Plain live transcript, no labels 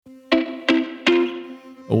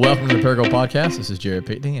Welcome to the Paragold Podcast. This is Jared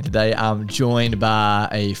Pickney, and today I'm joined by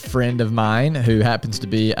a friend of mine who happens to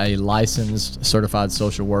be a licensed certified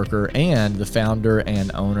social worker and the founder and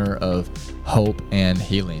owner of Hope and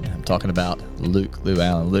Healing. I'm talking about Luke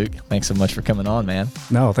Allen. Luke, thanks so much for coming on, man.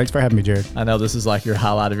 No, thanks for having me, Jared. I know this is like your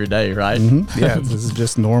highlight of your day, right? Mm-hmm. Yeah, this is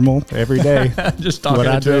just normal every day. Just talking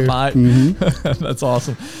to a mic. Mm-hmm. That's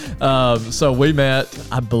awesome. So we met,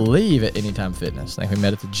 I believe, at Anytime Fitness. I think we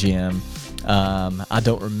met at the gym. I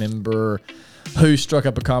don't remember who struck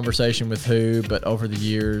up a conversation with who, but over the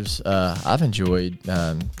years, I've enjoyed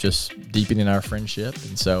just deepening our friendship.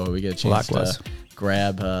 And so we get a chance to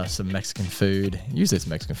grab some Mexican food. Usually it's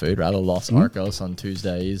Mexican food, right? Los Arcos on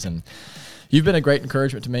Tuesdays. And you've been a great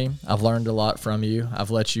encouragement to me. I've learned a lot from you. I've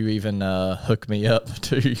let you even hook me up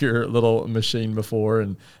to your little machine before.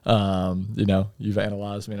 And, you've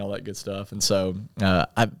analyzed me and all that good stuff. And so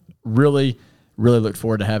I really look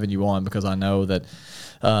forward to having you on, because I know that,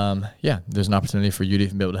 there's an opportunity for you to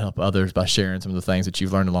even be able to help others by sharing some of the things that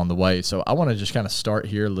you've learned along the way. So I want to just kind of start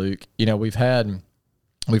here, Luke. You know, we've heard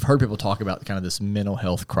people talk about kind of this mental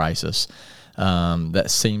health crisis that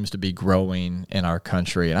seems to be growing in our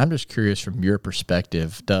country. And I'm just curious, from your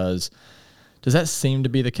perspective, does that seem to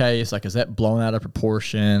be the case? Like, is that blown out of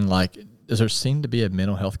proportion? Like, does there seem to be a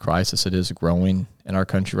mental health crisis that is growing in our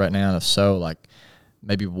country right now? And if so, like,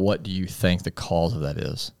 maybe what do you think the cause of that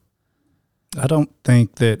is? I don't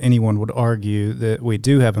think that anyone would argue that we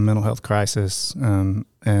do have a mental health crisis. And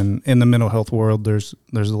in the mental health world, there's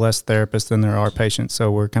less therapists than there are patients,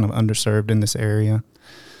 so we're kind of underserved in this area.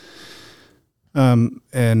 And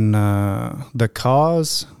the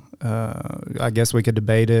cause, I guess we could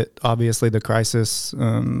debate it. Obviously, the crisis,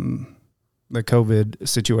 the COVID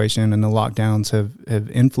situation and the lockdowns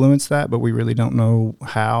have influenced that, but we really don't know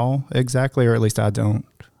how exactly, or at least I don't.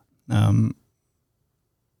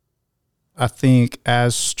 I think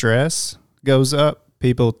as stress goes up,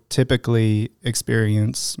 people typically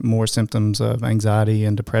experience more symptoms of anxiety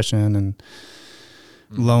and depression and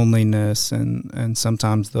loneliness, and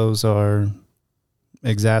sometimes those are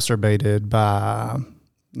exacerbated by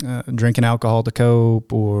drinking alcohol to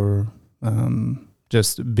cope, or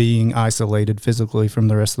just being isolated physically from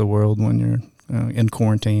the rest of the world when you're in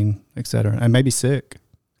quarantine, et cetera, and maybe sick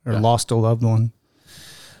or lost a loved one.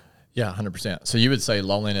 Yeah, 100%. So you would say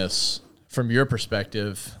loneliness, from your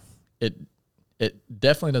perspective, it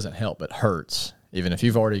definitely doesn't help. It hurts. Even if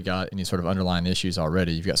you've already got any sort of underlying issues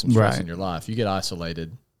already, you've got some stress in your life, you get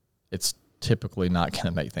isolated, it's typically not going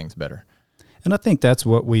to make things better. And I think that's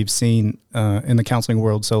what we've seen in the counseling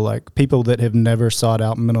world. So, like, people that have never sought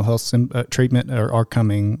out mental health treatment are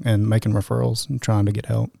coming and making referrals and trying to get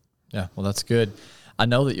help. Yeah, well, that's good. I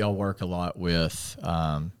know that y'all work a lot with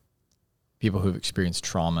people who've experienced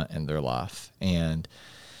trauma in their life. And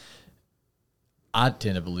I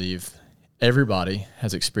tend to believe everybody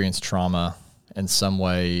has experienced trauma in some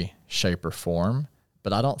way, shape, or form.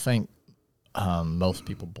 But I don't think most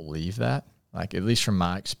people believe that. Like, at least from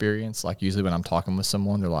my experience, like, usually when I'm talking with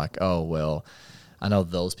someone, they're like, oh, well, I know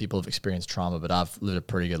those people have experienced trauma, but I've lived a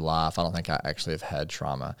pretty good life. I don't think I actually have had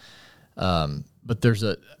trauma. But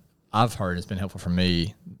I've heard, it's been helpful for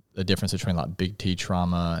me, the difference between like big T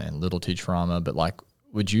trauma and little T trauma. But like,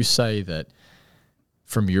 would you say that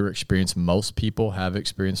from your experience, most people have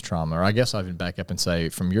experienced trauma? Or I guess I'll even back up and say,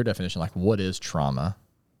 from your definition, like, what is trauma?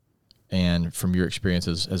 And from your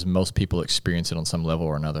experiences, has most people experienced it on some level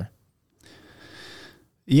or another?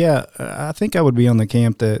 Yeah, I think I would be on the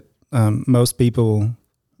camp that most people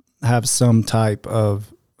have some type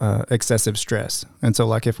of excessive stress. And so,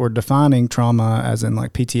 like, if we're defining trauma as in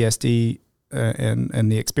like PTSD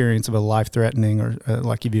and the experience of a life-threatening, or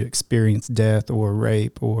like if you experience death or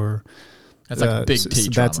rape, or that's like big T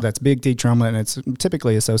trauma. That's big T trauma, and it's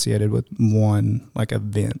typically associated with one like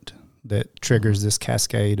event that triggers this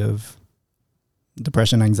cascade of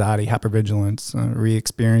depression, anxiety, hypervigilance,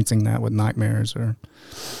 re-experiencing that with nightmares or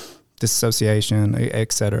dissociation,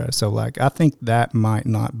 et cetera. So, like, I think that might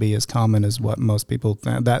not be as common as what most people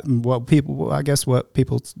think. What people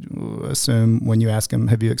assume when you ask them,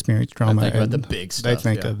 have you experienced trauma? They think about the big stuff. They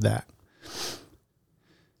think of that.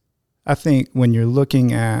 I think when you're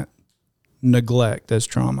looking at neglect as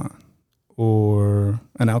trauma, or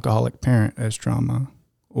an alcoholic parent as trauma,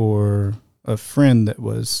 or a friend that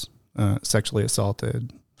was sexually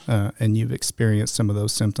assaulted, and you've experienced some of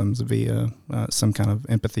those symptoms via some kind of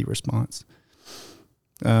empathy response.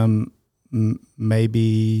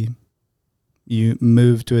 Maybe you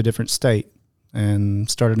moved to a different state and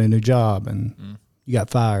started a new job, and you got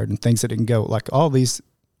fired, and things that didn't go. Like, all these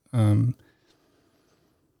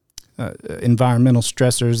environmental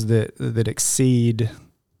stressors that exceed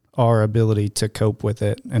our ability to cope with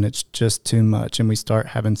it, and it's just too much, and we start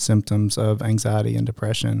having symptoms of anxiety and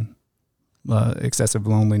depression, excessive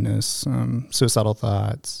loneliness, suicidal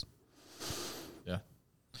thoughts,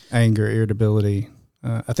 anger, irritability.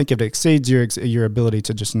 I think if it exceeds your ability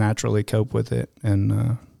to just naturally cope with it,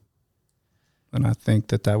 and I think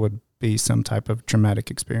that would be some type of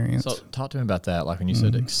traumatic experience. So talk to me about that. Like when you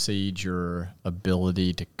said exceed your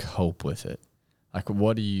ability to cope with it, like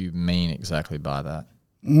what do you mean exactly by that?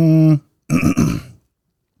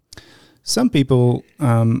 Some people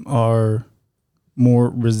are more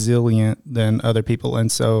resilient than other people,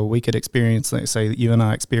 and so we could experience, let's say you and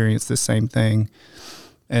I experienced the same thing,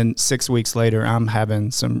 and 6 weeks later I'm having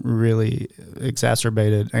some really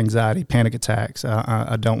exacerbated anxiety, panic attacks.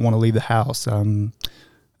 I don't want to leave the house, and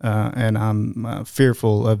I'm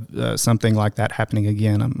fearful of something like that happening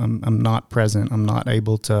again. I'm not present. I'm not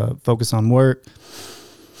able to focus on work.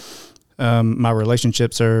 My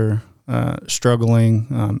relationships are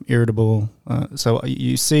struggling, irritable. So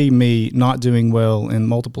you see me not doing well in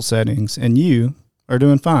multiple settings, and you are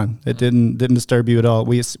doing fine. It didn't disturb you at all.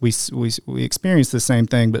 We experienced the same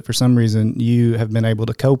thing, but for some reason you have been able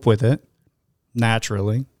to cope with it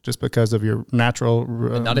naturally, just because of your natural.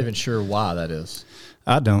 Not even sure why that is.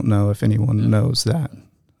 I don't know if anyone knows that.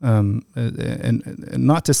 And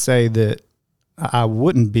not to say that I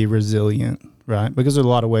wouldn't be resilient, right? Because there are a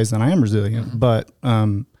lot of ways that I am resilient, but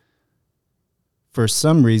for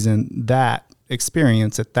some reason that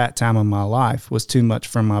experience at that time of my life was too much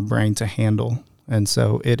for my brain to handle. And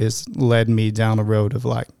so it has led me down a road of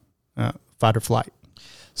like fight or flight.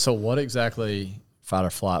 So what exactly, fight or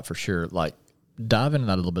flight for sure, like dive into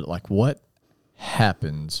that a little bit, like what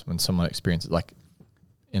happens when someone experiences, like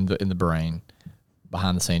in the brain,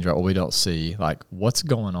 behind the scenes, right, what we don't see, like what's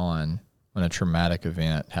going on when a traumatic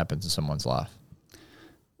event happens in someone's life?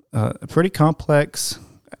 A pretty complex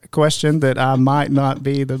question that I might not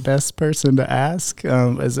be the best person to ask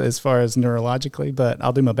as far as neurologically, but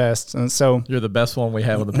I'll do my best. And so you're the best one we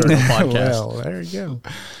have on the Paranormal Podcast. Well, there you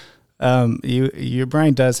go. Your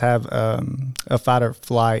brain does have a fight or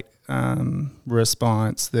flight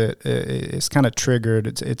response that is kind of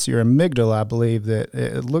triggered. It's your amygdala, I believe, that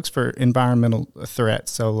it looks for environmental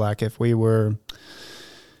threats. So like if we were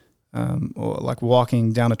like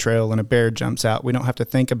walking down a trail and a bear jumps out, we don't have to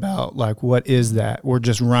think about like, what is that? We're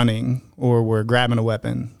just running or we're grabbing a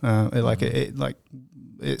weapon.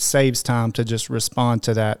 It saves time to just respond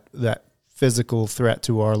to that physical threat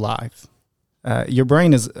to our life. Your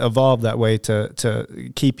brain has evolved that way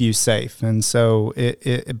to keep you safe. And so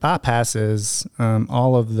it bypasses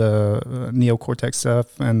all of the neocortex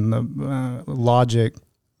stuff and the logic,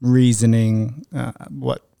 reasoning,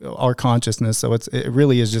 what our consciousness. So it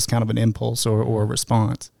really is just kind of an impulse or a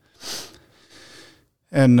response.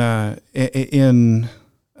 And in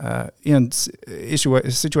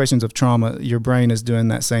situations of trauma, your brain is doing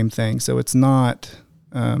that same thing. So it's not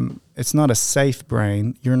a safe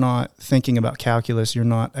brain. You're not thinking about calculus. You're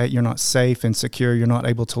not safe and secure. You're not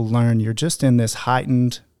able to learn. You're just in this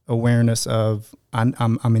heightened awareness of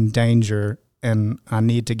I'm in danger and I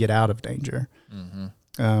need to get out of danger.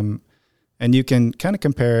 Mm-hmm. And you can kind of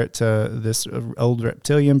compare it to this old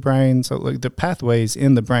reptilian brain. So like the pathways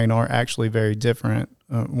in the brain are actually very different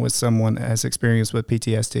with someone that has experience with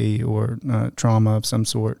PTSD or trauma of some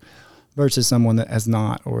sort versus someone that has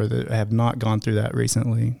not, or that have not gone through that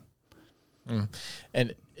recently.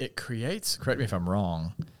 And it creates, correct me if I'm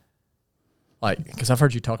wrong, like, because I've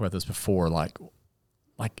heard you talk about this before, like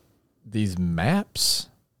these maps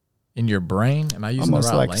in your brain. Am I using almost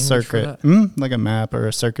the right like language circuit, for that? like a map or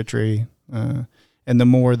a circuitry. And the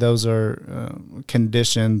more those are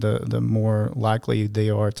conditioned, the more likely they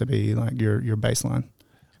are to be like your baseline.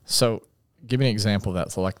 So give me an example of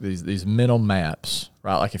that. So like these mental maps,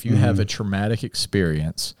 right? Like if you have a traumatic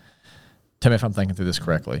experience, tell me if I'm thinking through this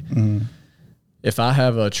correctly. Mm-hmm. If I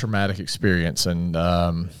have a traumatic experience and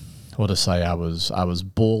we'll just say I was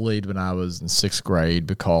bullied when I was in 6th grade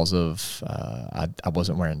because of I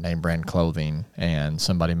wasn't wearing name brand clothing and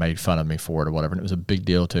somebody made fun of me for it or whatever, and it was a big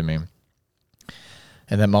deal to me.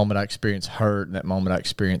 And that moment I experienced hurt, and that moment I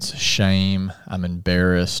experienced shame, I'm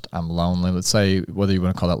embarrassed, I'm lonely. Let's say whether you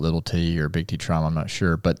want to call that little T or big T trauma, I'm not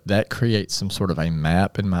sure. But that creates some sort of a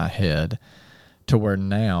map in my head to where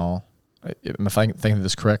now, if I think of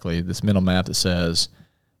this correctly, this mental map that says,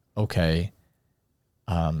 okay,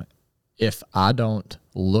 if I don't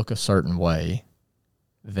look a certain way,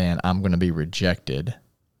 then I'm going to be rejected.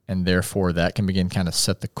 And therefore that can begin kind of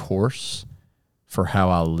set the course for how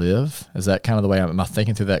I live. Is that kind of the way am I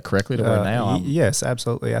thinking through that correctly to where now? Yes,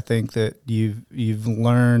 absolutely. I think that you've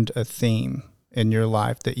learned a theme, in your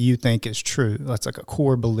life that you think is true. That's like a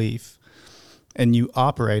core belief. And you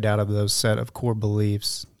operate out of those set of core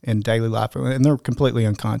beliefs in daily life. And they're completely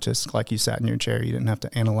unconscious. Like you sat in your chair. You didn't have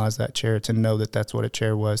to analyze that chair to know that that's what a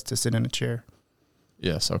chair was, to sit in a chair.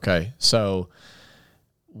 Yes. Okay. So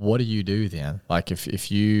what do you do then? Like if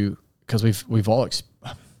you, because we've all,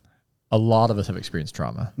 a lot of us have experienced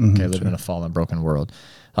trauma, okay, living in a fallen, broken world,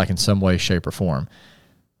 like in some way, shape, or form.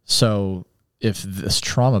 So if this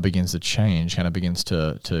trauma begins to change, kind of begins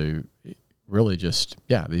to really just,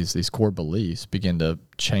 these core beliefs begin to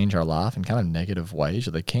change our life in kind of negative ways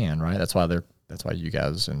that they can, right? That's why you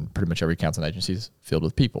guys and pretty much every counseling agency is filled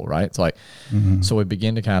with people, right? It's like, so we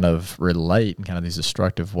begin to kind of relate in kind of these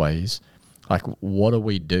destructive ways. Like, what do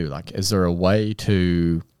we do? Like, is there a way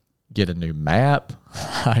to get a new map,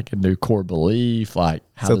 like a new core belief? Like,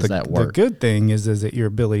 how does that work? The good thing is that your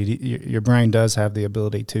brain does have the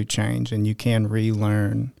ability to change, and you can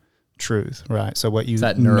relearn truth, right? So what you is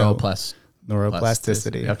that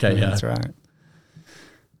neuroplasticity. Okay, yeah, that's right.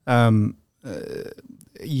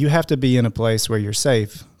 You have to be in a place where you're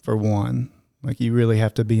safe, for one. Like, you really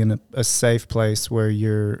have to be in a safe place where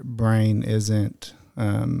your brain isn't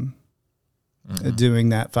doing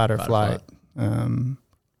that fight or flight.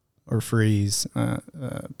 Or freeze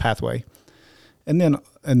pathway. And then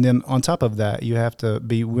on top of that, you have to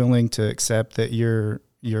be willing to accept that your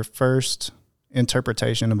first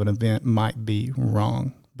interpretation of an event might be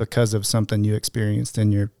wrong because of something you experienced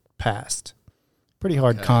in your past. Pretty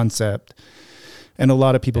hard concept. And a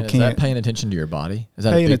lot of people can't. Is that paying attention to your body? Is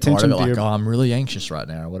that a big part of it? Like, I'm really anxious right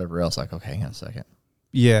now or whatever else. Like, okay, hang on a second.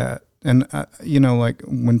 Yeah. And, like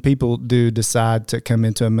when people do decide to come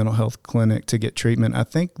into a mental health clinic to get treatment, I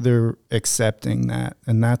think they're accepting that.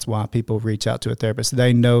 And that's why people reach out to a therapist.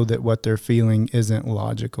 They know that what they're feeling isn't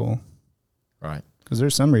logical. Right. Because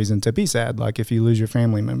there's some reason to be sad, like if you lose your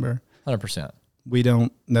family member. 100%. We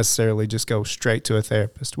don't necessarily just go straight to a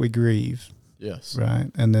therapist. We grieve. Yes. Right.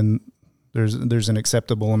 And then there's an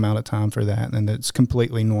acceptable amount of time for that, and it's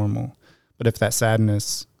completely normal. But if that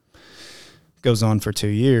sadness goes on for 2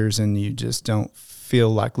 years and you just don't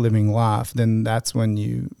feel like living life, then that's when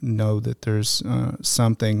you know that there's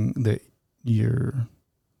something that you're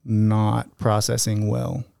not processing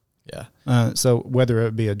well. Yeah. So whether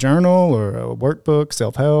it be a journal or a workbook,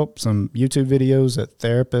 self-help, some YouTube videos, a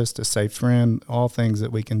therapist, a safe friend, all things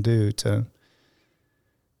that we can do to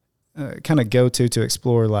kind of go to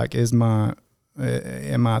explore, like,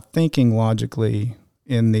 am I thinking logically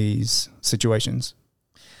in these situations?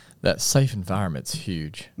 That safe environment's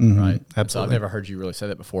huge, right? Absolutely. So I've never heard you really say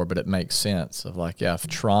that before, but it makes sense of like, if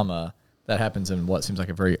trauma, that happens in what seems like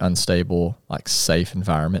a very unstable, like safe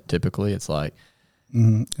environment, typically. It's like,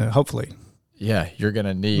 hopefully. Yeah, you're going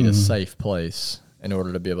to need a safe place in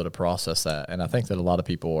order to be able to process that. And I think that a lot of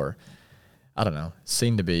people are, I don't know,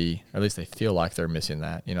 seem to be, or at least they feel like they're missing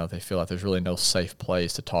that. They feel like there's really no safe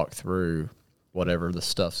place to talk through whatever the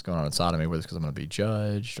stuff's going on inside of me, whether it's because I'm going to be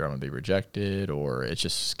judged or I'm going to be rejected, or it's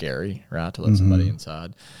just scary, right, to let somebody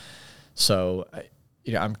inside. So,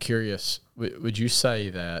 I'm curious, would you say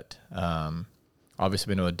that,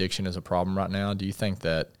 obviously we know addiction is a problem right now. Do you think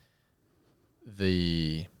that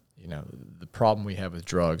the problem we have with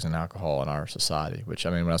drugs and alcohol in our society, which,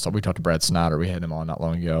 when we talked to Brad Snyder, we had him on not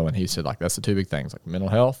long ago, and he said, like, that's the two big things, like mental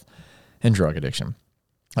health and drug addiction,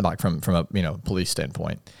 and like from a police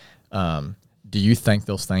standpoint. Do you think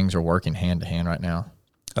those things are working hand to hand right now?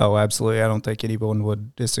 Oh, absolutely. I don't think anyone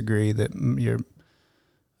would disagree that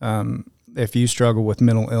if you struggle with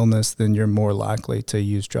mental illness, then you're more likely to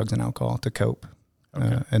use drugs and alcohol to cope.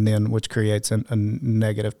 Okay. And then which creates a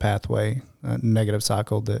negative pathway, a negative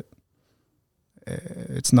cycle that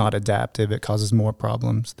it's not adaptive. It causes more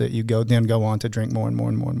problems that you go on to drink more and more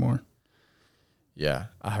and more and more. Yeah.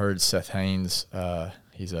 I heard Seth Haynes,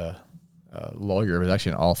 he's a lawyer, but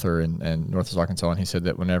actually an author in Northwest Arkansas, and he said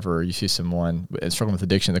that whenever you see someone struggling with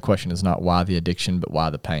addiction, the question is not why the addiction, but why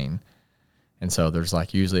the pain. And so there's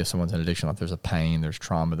like, usually if someone's in addiction, like there's a pain, there's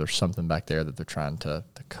trauma, there's something back there that they're trying to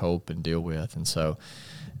cope and deal with. And so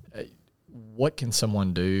what can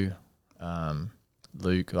someone do,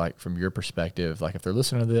 Luke, like from your perspective, like if they're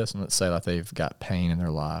listening to this and let's say like they've got pain in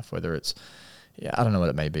their life, whether it's, I don't know what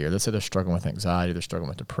it may be, or let's say they're struggling with anxiety, they're struggling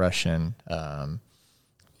with depression,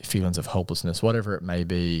 feelings of hopelessness, whatever it may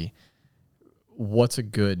be, what's a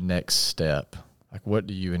good next step? Like, what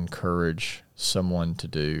do you encourage someone to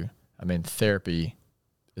do? Therapy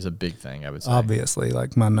is a big thing, I would say. Obviously,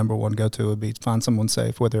 like my number one go-to would be find someone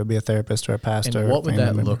safe, whether it be a therapist or a pastor. And what would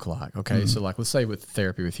that member. look like? Okay, so like let's say with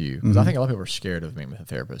therapy with you, because Mm-hmm. I think a lot of people are scared of meeting with a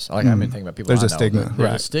therapist. Like I've been thinking about people. There's I a know, stigma, There's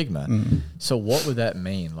right. a stigma. So what would that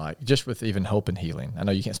mean? Like just with even hope and healing. I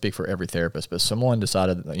know you can't speak for every therapist, but someone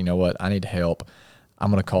decided that, you know what, I need help. I'm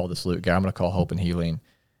going to call this Luke guy. I'm going to call Hope and Healing.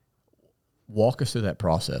 Walk us through that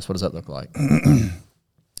process. What does that look like?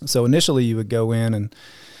 So initially you would go in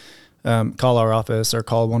and call our office or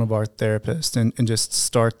call one of our therapists and just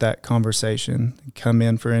start that conversation, come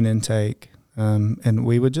in for an intake. And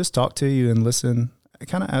we would just talk to you and listen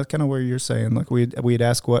kind of where you're saying, like we'd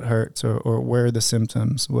ask what hurts or where are the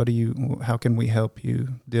symptoms? How can we help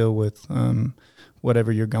you deal with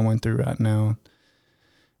whatever you're going through right now?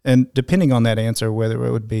 And depending on that answer, whether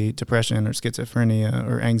it would be depression or schizophrenia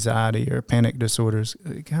or anxiety or panic disorders,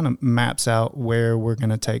 it kind of maps out where we're going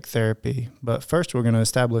to take therapy. But first, we're going to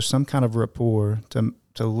establish some kind of rapport to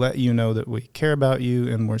let you know that we care about you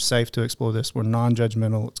and we're safe to explore this. We're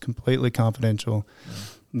non-judgmental. It's completely confidential.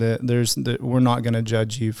 That we're not going to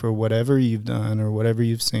judge you for whatever you've done or whatever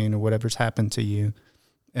you've seen or whatever's happened to you.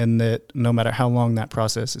 And that no matter how long that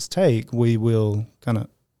process take, we will kind of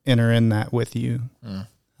enter in that with you.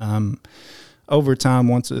 Over time,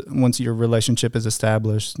 once your relationship is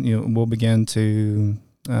established, we'll begin to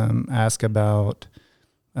ask about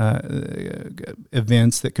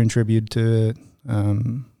events that contribute to it.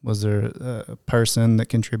 Was there a person that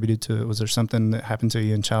contributed to it? Was there something that happened to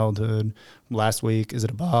you in childhood? Last week, is it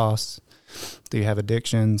a boss? Do you have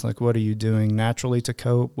addictions? Like, what are you doing naturally to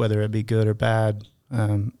cope, whether it be good or bad?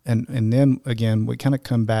 And then again, we kind of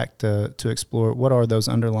come back to explore what are those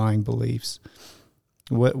underlying beliefs.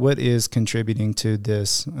 What is contributing to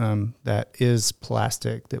this that is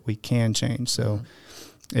plastic that we can change? So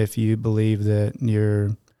if you believe that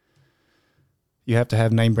you have to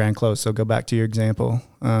have name brand clothes, so go back to your example,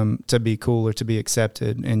 to be cool or to be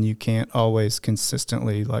accepted, and you can't always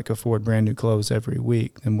consistently like afford brand new clothes every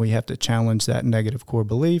week, then we have to challenge that negative core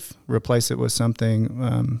belief, replace it with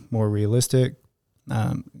something more realistic,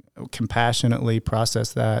 compassionately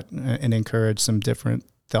process that and encourage some different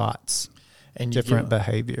thoughts. And different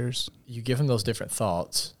behaviors. You give them those different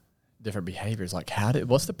thoughts, different behaviors. Like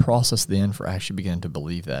what's the process then for actually beginning to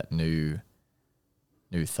believe that new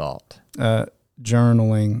thought?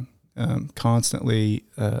 Journaling, constantly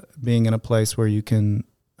being in a place where you can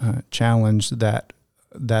challenge that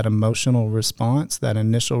emotional response, that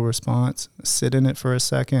initial response, sit in it for a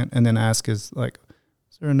second, and then ask is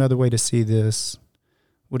there another way to see this?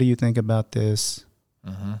 What do you think about this?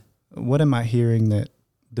 Mm-hmm. What am I hearing that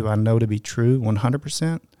do I know to be true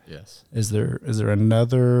 100%? Yes. Is there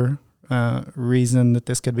another reason that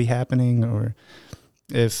this could be happening? Or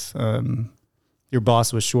if your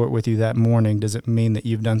boss was short with you that morning, does it mean that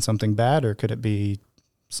you've done something bad, or could it be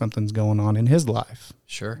something's going on in his life?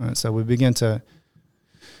 Sure. So we begin to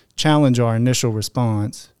challenge our initial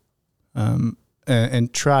response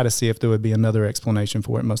and try to see if there would be another explanation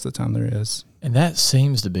for it. Most of the time there is. And that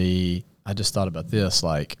seems to be, I just thought about this,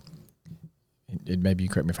 like, maybe you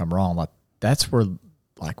correct me if I'm wrong, like that's where,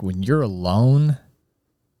 like when you're alone,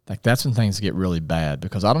 like that's when things get really bad,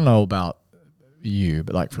 because I don't know about you,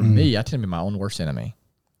 but like for me, I tend to be my own worst enemy.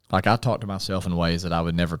 Like I talk to myself in ways that I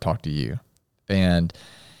would never talk to you. And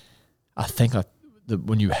I think like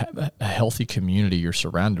when you have a healthy community you're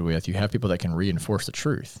surrounded with, you have people that can reinforce the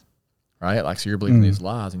truth, right? Like, so you're believing these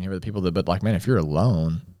lies and you have the people that, but like, man, if you're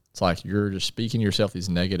alone, it's like you're just speaking to yourself these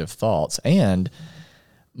negative thoughts. And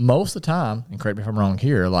most of the time, and correct me if I'm wrong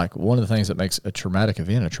here, like one of the things that makes a traumatic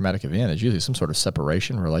event is usually some sort of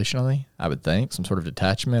separation relationally, I would think, some sort of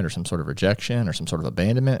detachment or some sort of rejection or some sort of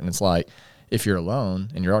abandonment. And it's like, if you're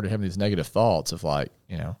alone and you're already having these negative thoughts of like,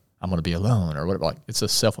 I'm going to be alone or whatever, like it's a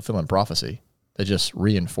self-fulfilling prophecy that just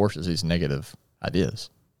reinforces these negative ideas.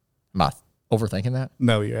 Am I overthinking that?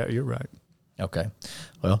 No, you're right. Okay.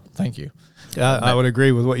 Well, thank you. I would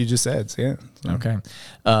agree with what you just said. So, yeah. Okay.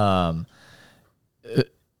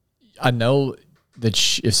 I know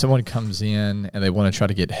that if someone comes in and they want to try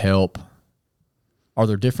to get help, are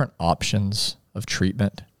there different options of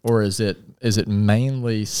treatment, or is it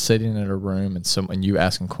mainly sitting in a room and you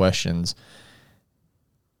asking questions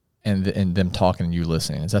and them talking and you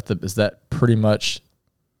listening? Is that pretty much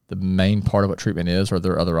the main part of what treatment is, or are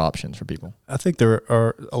there other options for people? I think there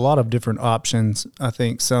are a lot of different options. I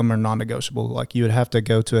think some are non-negotiable. Like you would have to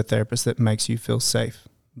go to a therapist that makes you feel safe.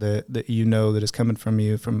 That that is coming from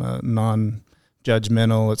you from a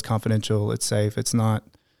non-judgmental, it's confidential, it's safe, it's not,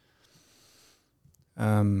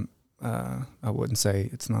 I wouldn't say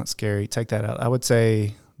it's not scary. Take that out. I would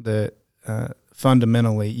say that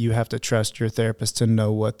fundamentally, you have to trust your therapist to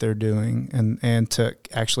know what they're doing and to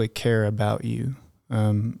actually care about you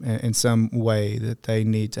in some way, that they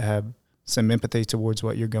need to have some empathy towards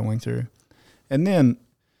what you're going through. And then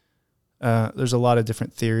there's a lot of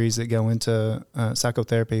different theories that go into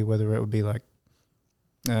psychotherapy, whether it would be like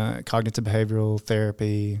cognitive behavioral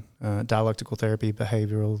therapy, dialectical therapy,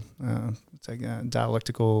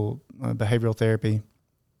 dialectical behavioral therapy.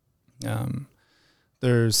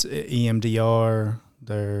 There's EMDR,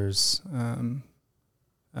 there's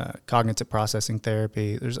cognitive processing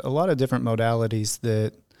therapy. There's a lot of different modalities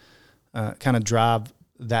that kind of drive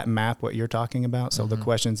that map, what you're talking about. So the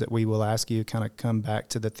questions that we will ask you kind of come back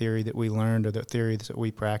to the theory that we learned or the theories that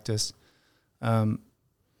we practice.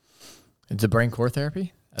 It's a brain core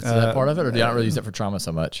therapy? That's that part of it, or do you not really use it for trauma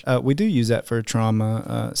so much? We do use that for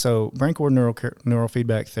trauma. So brain core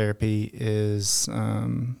neurofeedback therapy is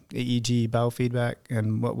EEG biofeedback,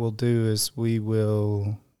 and what we'll do is we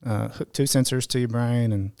will hook 2 sensors to your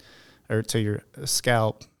brain or to your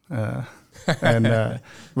scalp and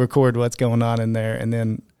record what's going on in there, and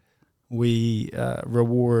then we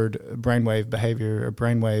reward brainwave behavior or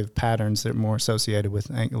brainwave patterns that are more associated with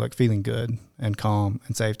like feeling good and calm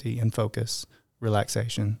and safety and focus.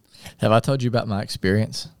 Relaxation. Have I told you about my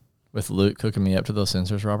experience with Luke hooking me up to those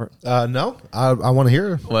sensors, Robert? No, I want to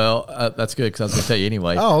hear. Well, that's good because I was going to tell you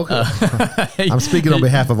anyway. Oh, okay. I'm speaking on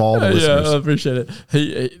behalf of all the listeners. Yeah, I appreciate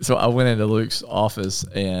it. So I went into Luke's office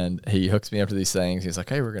and he hooks me up to these things. He's like,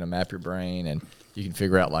 hey, we're going to map your brain and you can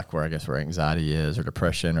figure out like where anxiety is or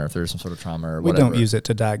depression or if there's some sort of trauma or whatever. We don't use it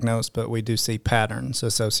to diagnose, but we do see patterns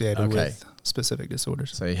associated with specific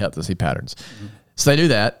disorders. So he helped us see patterns. Mm-hmm. So they do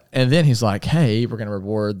that. And then he's like, hey, we're going to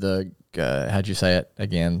reward the, how'd you say it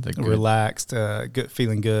again? The good. Relaxed, good,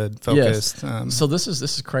 feeling good, focused. Yes. So this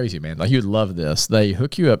is crazy, man. Like you would love this. They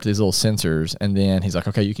hook you up to these little sensors and then he's like,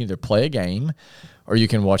 okay, you can either play a game or you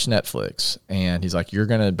can watch Netflix. And he's like, you're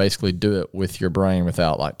going to basically do it with your brain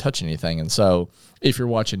without like touching anything. And so if you're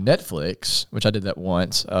watching Netflix, which I did that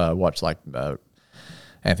once, watch like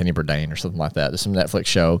Anthony Bourdain or something like that, just some Netflix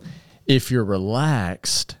show. If you're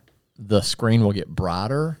relaxed, the screen will get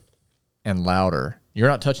brighter and louder. You're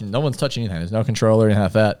not touching, no one's touching anything. There's no controller or anything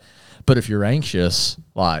like that. But if you're anxious,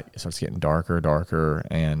 like it starts getting darker,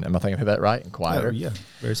 and am I thinking of that right? And quieter. Oh, yeah,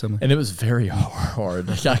 very similar. And it was very hard.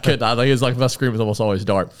 Like I think it was like my screen was almost always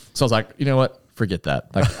dark. So I was like, you know what? Forget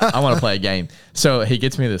that. Like I want to play a game. So he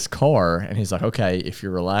gets me this car, and he's like, okay, if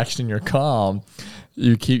you're relaxed and you're calm,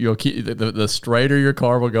 you'll keep the straighter your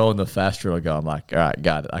car will go and the faster it'll go. I'm like, all right,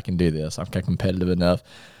 got it. I can do this. I'm competitive enough.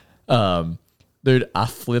 Dude, I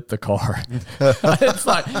flipped the car. It's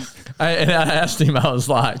like, and I asked him, I was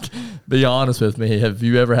like, be honest with me. Have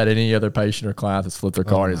you ever had any other patient or client that's flipped their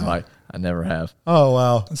car? And he's like, I never have. Oh,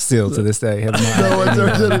 wow. Still to this day, have not.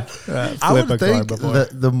 I would think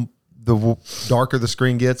that the darker the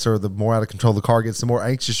screen gets or the more out of control the car gets, the more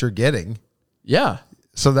anxious you're getting. Yeah.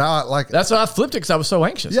 So now, like, that's why I flipped it because I was so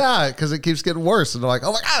anxious. Yeah, because it keeps getting worse, and they're like,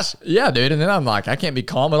 "Oh my gosh!" Yeah, dude. And then I'm like, I can't be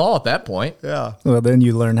calm at all at that point. Yeah. Well, then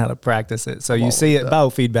you learn how to practice it. So you see it.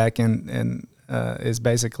 Biofeedback and is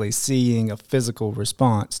basically seeing a physical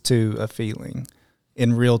response to a feeling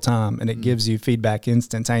in real time, and it gives you feedback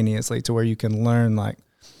instantaneously to where you can learn, like,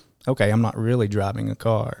 okay, I'm not really driving a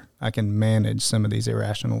car. I can manage some of these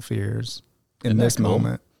irrational fears in this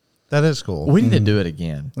moment. That is cool. We need to do it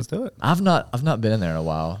again. Let's do it. I've not been in there in a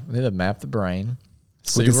while. We need to map the brain.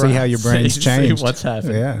 We can see how your brain's changed. See what's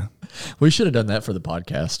happening. Yeah. We should have done that for the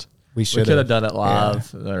podcast. We could have done it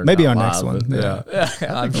live. Yeah. Maybe our next one. Yeah.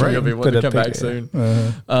 I'm sure you'll be wanting to come back soon.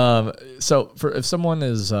 So if someone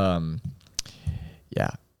is, let's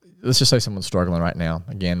just say someone's struggling right now,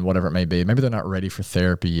 again, whatever it may be, maybe they're not ready for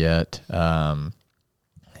therapy yet.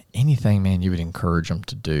 Anything, man, you would encourage them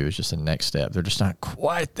to do is just the next step. They're just not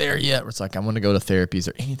quite there yet. Where it's like, I want to go to therapy. Is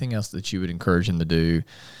there anything else that you would encourage them to do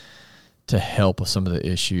to help with some of the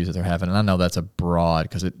issues that they're having? And I know that's a broad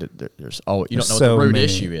because there's you don't know what the root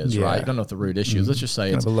issue is, right? You don't know what the root issue is. Let's just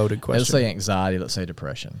say it's a loaded question. Let's say anxiety. Let's say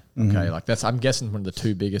depression. Okay, like that's I'm guessing one of the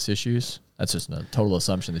two biggest issues. That's just a total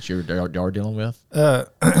assumption that you're dealing with. Yeah,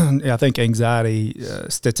 I think anxiety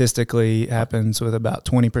statistically happens with about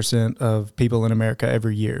 20% of people in America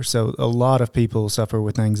every year. So a lot of people suffer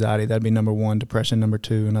with anxiety. That'd be number one, depression number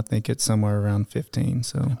two, and I think it's somewhere around 15.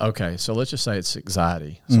 So okay, so let's just say it's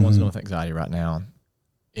anxiety. Someone's dealing with anxiety right now.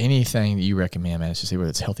 Anything that you recommend, man, is to see whether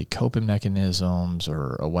it's healthy coping mechanisms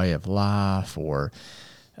or a way of life or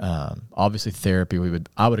obviously therapy.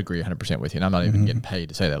 I would agree 100% with you, and I'm not even getting paid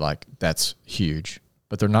to say that. Like, that's huge,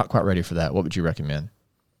 but they're not quite ready for that. What would you recommend?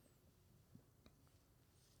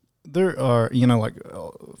 There are,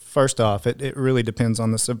 first off, it really depends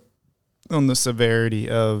on the on the severity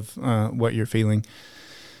of what you're feeling.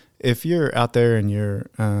 If you're out there and you're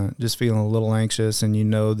just feeling a little anxious and you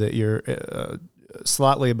know that you're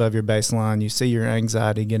slightly above your baseline, you see your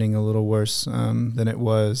anxiety getting a little worse than it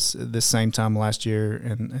was the same time last year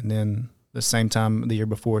and then the same time the year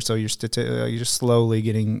before. So you're just slowly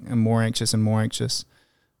getting more anxious and more anxious.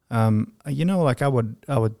 Like I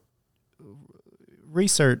would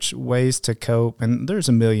research ways to cope, and there's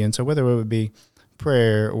a million. So whether it would be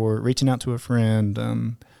prayer or reaching out to a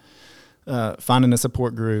friend, finding a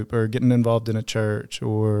support group or getting involved in a church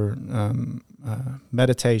or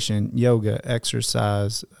meditation, yoga,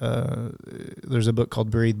 exercise. There's a book called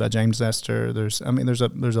Breathe by James Esther. There's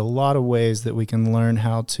a lot of ways that we can learn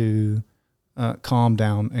how to calm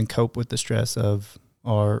down and cope with the stress of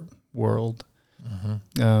our world.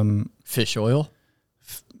 Mm-hmm. Fish oil?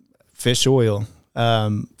 Fish oil.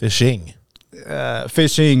 Fishing.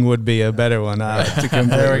 Fishing would be a better one. To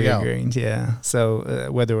completely go. agree. Yeah. So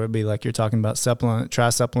whether it be like you're talking about try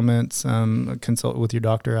supplements, consult with your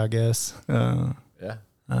doctor, I guess. Yeah.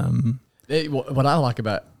 What I like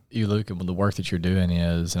about you, Luke, and the work that you're doing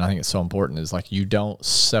is, and I think it's so important, is like you don't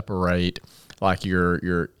separate like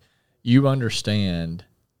you understand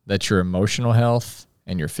that your emotional health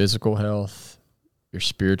and your physical health, your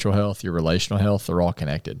spiritual health, your relational health, they're all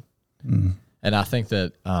connected. Mm. And I think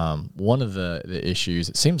that one of the issues,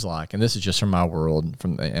 it seems like, and this is just from my world,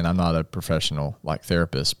 and I'm not a professional like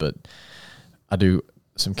therapist, but I do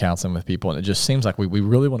some counseling with people, and it just seems like we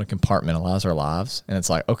really want to compartmentalize our lives. And it's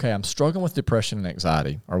like, okay, I'm struggling with depression and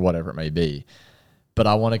anxiety or whatever it may be, but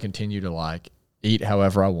I want to continue to like eat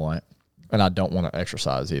however I want, and I don't want to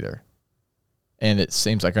exercise either. And it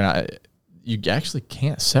seems like you actually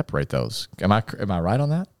can't separate those. Am I right on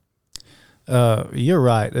that? You're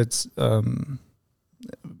right. It's I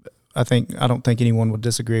don't think anyone would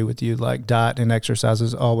disagree with you. Like diet and exercise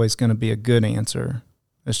is always going to be a good answer.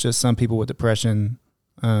 It's just some people with depression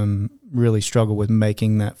really struggle with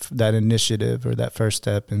making that initiative or that first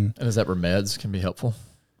step. And is that where meds can be helpful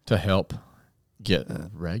to help get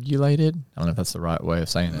regulated? I don't know if that's the right way of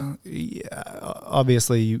saying it. Yeah,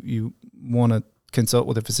 obviously you want to consult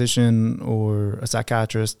with a physician or a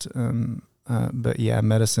psychiatrist. But yeah,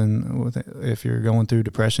 medicine. If you're going through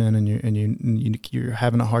depression and you're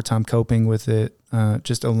having a hard time coping with it,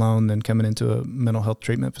 just alone, then coming into a mental health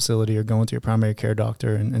treatment facility or going to your primary care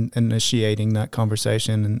doctor and initiating that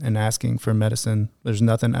conversation and asking for medicine. There's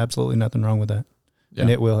absolutely nothing wrong with that, and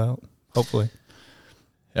it will help. Hopefully.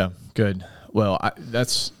 Yeah, good. Well,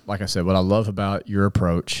 that's like I said, what I love about your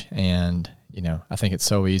approach, and I think it's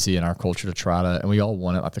so easy in our culture to try to, and we all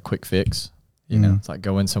want it like the quick fix. It's like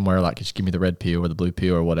go in somewhere, like just give me the red pill or the blue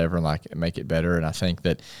pill or whatever, and like make it better. And I think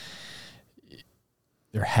that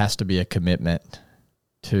there has to be a commitment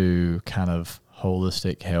to kind of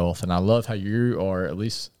holistic health. And I love how you are, at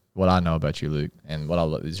least what I know about you, Luke, and what I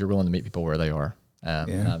love is you're willing to meet people where they are.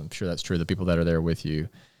 And I'm sure that's true. The people that are there with you,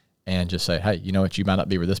 and just say, hey, you know what? You might not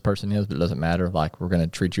be where this person is, but it doesn't matter. Like we're going to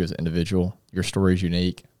treat you as an individual. Your story is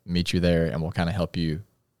unique. Meet you there, and we'll kind of help you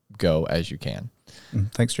go as you can.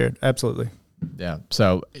 Thanks, Jared. Absolutely. Yeah.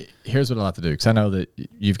 So here's what I'd like to do, because I know that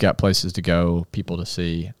you've got places to go, people to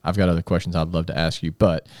see. I've got other questions I'd love to ask you,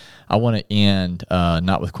 but I want to end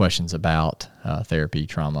not with questions about therapy,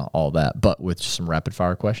 trauma, all that, but with some rapid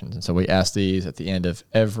fire questions. And so we ask these at the end of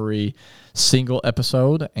every single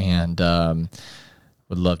episode, and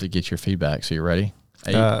would love to get your feedback. So you ready?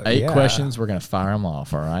 Eight questions. We're going to fire them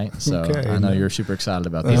off. All right. So I know you're super excited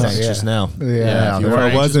about these. He's anxious now. Yeah. If you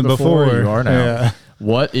I wasn't before, you are now. Yeah.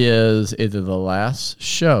 What is either the last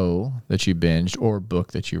show that you binged or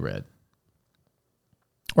book that you read?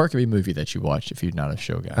 Or it could be a movie that you watched if you're not a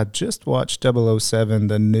show guy. I just watched 007,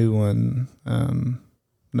 the new one,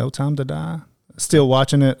 No Time to Die. Still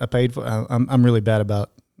watching it. I paid for I'm really bad about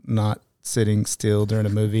not sitting still during a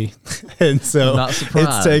movie. And so not surprised.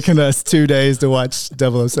 It's taken us 2 days to watch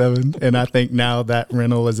 007. And I think now that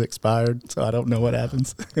rental is expired. So I don't know what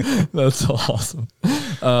happens. That's awesome.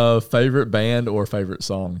 Favorite band or favorite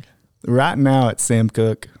song? Right now it's Sam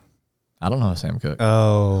Cooke. I don't know Sam Cooke.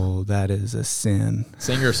 Oh, that is a sin.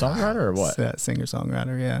 Singer-songwriter or what?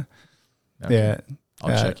 Singer-songwriter, yeah. Okay. Yeah.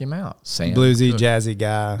 I'll check him out. Sam Bluesy, Cooke. jazzy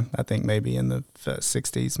guy. I think maybe in the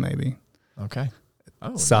 60s, maybe. Okay.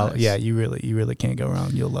 Oh, solid. nice. Yeah, you really can't go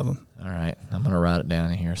wrong. You'll love him. All right. I'm going to write it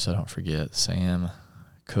down in here so I don't forget. Sam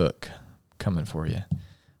Cooke, coming for you.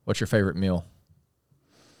 What's your favorite meal?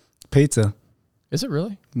 Pizza. Is it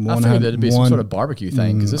really? I figured it'd be some sort of barbecue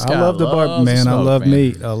thing, because this guy I love the man. I love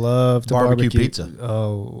meat. I love the barbecue pizza.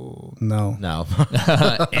 Oh no, nope.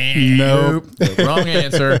 Wrong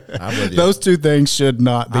answer. I'm with you. Those two things should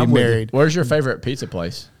not be married. Where's your favorite pizza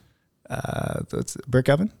place? That's brick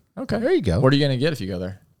oven. Okay. There you go. What are you going to get if you go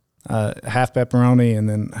there? Half pepperoni and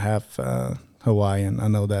then half Hawaiian. I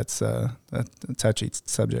know that's a touchy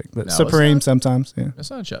subject, but No, Supreme sometimes. Yeah.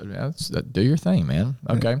 It's not do your thing, man.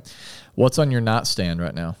 Okay. Yeah. What's on your nightstand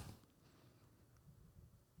right now?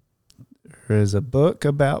 There's a book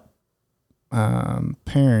about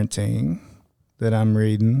parenting that I'm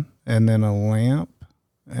reading, and then a lamp,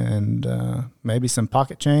 and maybe some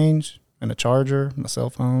pocket change, and a charger, my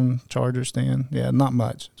cell phone charger stand. Yeah, not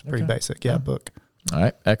much. It's pretty basic. Yeah, book. All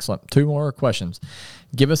right, excellent. 2 more questions.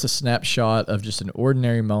 Give us a snapshot of just an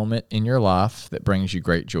ordinary moment in your life that brings you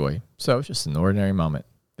great joy. So it's just an ordinary moment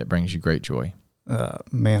that brings you great joy.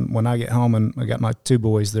 Man, when I get home and I got my 2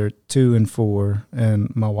 boys, they're 2 and 4,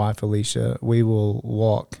 and my wife, Alicia, we will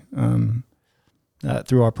walk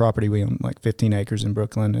through our property. We own like 15 acres in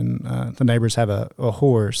Brooklyn, and the neighbors have a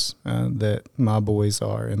horse that my boys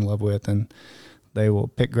are in love with, and they will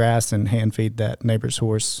pick grass and hand feed that neighbor's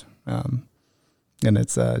horse. And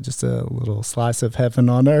it's just a little slice of heaven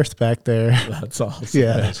on earth back there. That's awesome.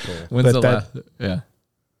 Yeah. That's cool. When's the last? Yeah.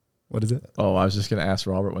 What is it? Oh, I was just going to ask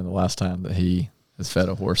Robert when the last time that he has fed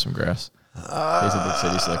a horse some grass. He's a big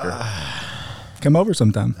city slicker. Come over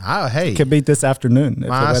sometime. Hey. Could beat this afternoon.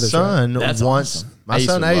 My son wants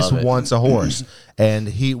Ace wants a horse. And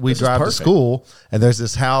we drive to school, and there's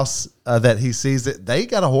this house that he sees that they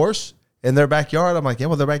got a horse in their backyard. I'm like, yeah,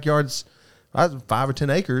 well, their backyard's 5 or 10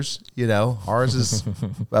 acres, ours is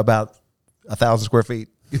about 1,000 square feet.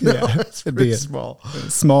 It's it'd be a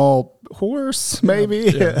small horse,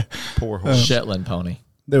 maybe. Yeah. Poor horse. Shetland pony.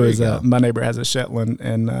 There was my neighbor has a Shetland,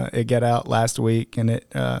 and it got out last week, and it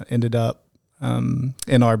ended up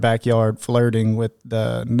in our backyard flirting with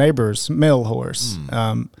the neighbor's male horse.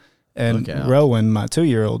 And Rowan, my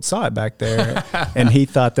 2-year-old, saw it back there, and he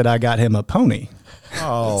thought that I got him a pony.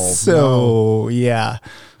 Oh, so yeah,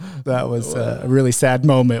 that was a really sad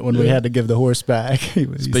moment when we had to give the horse back.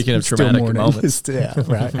 Speaking of traumatic moments, yeah,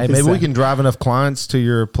 right. Hey, maybe we can drive enough clients to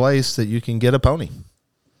your place that you can get a pony.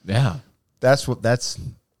 Yeah, that's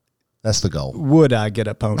the goal. Would I get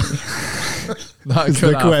a pony? Not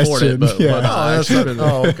could I afford it, but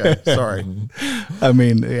okay. Sorry. I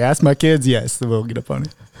mean, ask my kids. Yes, we'll get a pony.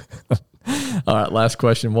 All right, last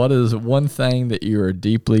question. What is one thing that you are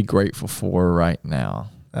deeply grateful for right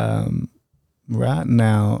now? Right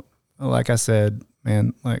now, like I said,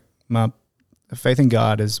 man, like my faith in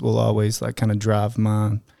God will always like kind of drive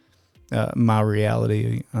my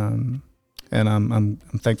reality. And I'm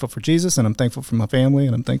thankful for Jesus, and I'm thankful for my family,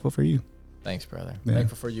 and I'm thankful for you. Thanks, brother. Yeah.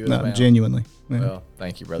 Thankful for you as well. Genuinely. Yeah. Well,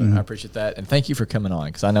 thank you, brother. I appreciate that. And thank you for coming on,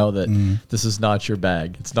 because I know that this is not your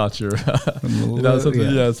bag. It's not your,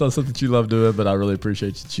 it's not something you love doing, but I really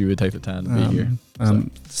appreciate that you would take the time to be here. I'm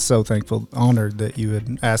so thankful, honored that you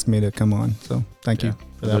would ask me to come on. So thank you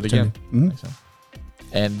for that opportunity. Again. So.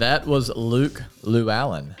 And that was Luke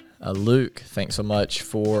Llewellyn. Luke, thanks so much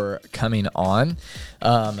for coming on.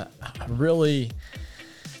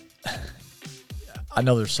 I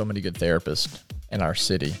know there's so many good therapists in our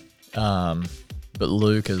city, but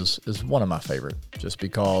Luke is one of my favorite, just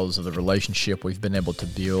because of the relationship we've been able to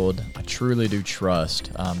build. I truly do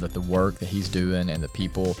trust that the work that he's doing and the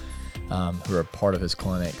people who are part of his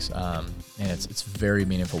clinics, and it's very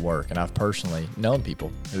meaningful work. And I've personally known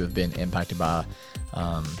people who have been impacted by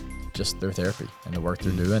just their therapy and the work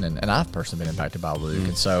they're doing. And I've personally been impacted by Luke.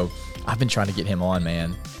 And so I've been trying to get him on,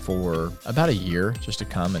 man, for about a year, just to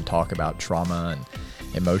come and talk about trauma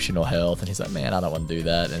and emotional health. And he's like, man, I don't want to do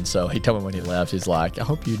that. And so he told me when he left, he's like, I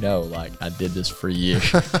hope you know, like, I did this for you.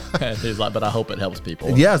 And he's like, but I hope it helps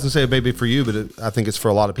people. Yeah, I was going to say maybe for you, but I think it's for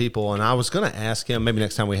a lot of people. And I was going to ask him, maybe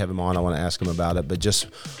next time we have him on, I want to ask him about it. But just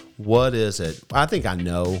what is it? I think I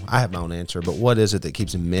know. I have my own answer. But what is it that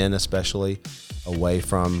keeps men especially away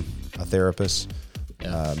from a therapist?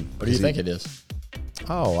 Yeah. What do you think it is?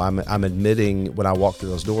 Oh, I'm admitting when I walk through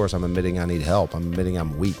those doors, I'm admitting I need help. I'm admitting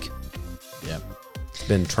I'm weak. Yeah. It's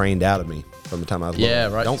been trained out of me from the time I was little. Yeah,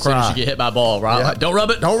 right. Don't as soon cry. as you get hit by a ball, right? Yeah. Like, don't rub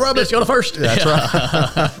it. Don't rub it. Just go to first. That's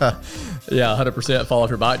right. Yeah, 100% fall off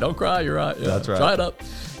your bike. Don't cry. You're right. Yeah, that's right. Try it up.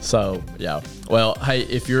 So, yeah. Well, hey,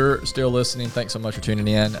 if you're still listening, thanks so much for tuning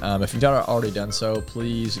in. If you've not already done so,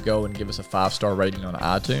 please go and give us a 5-star rating on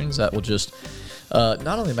iTunes. That will just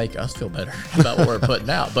not only make us feel better about what we're putting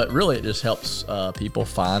out, but really it just helps people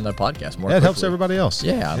find the podcast more quickly. It helps everybody else.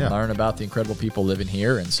 Yeah, learn about the incredible people living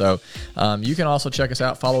here. And so you can also check us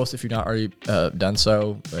out. Follow us if you've not already done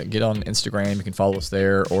so. Get on Instagram. You can follow us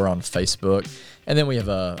there, or on Facebook. And then we have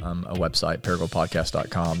a website,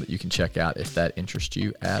 paragoldpodcast.com, that you can check out if that interests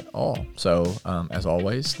you at all. So as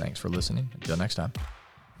always, thanks for listening. Until next time.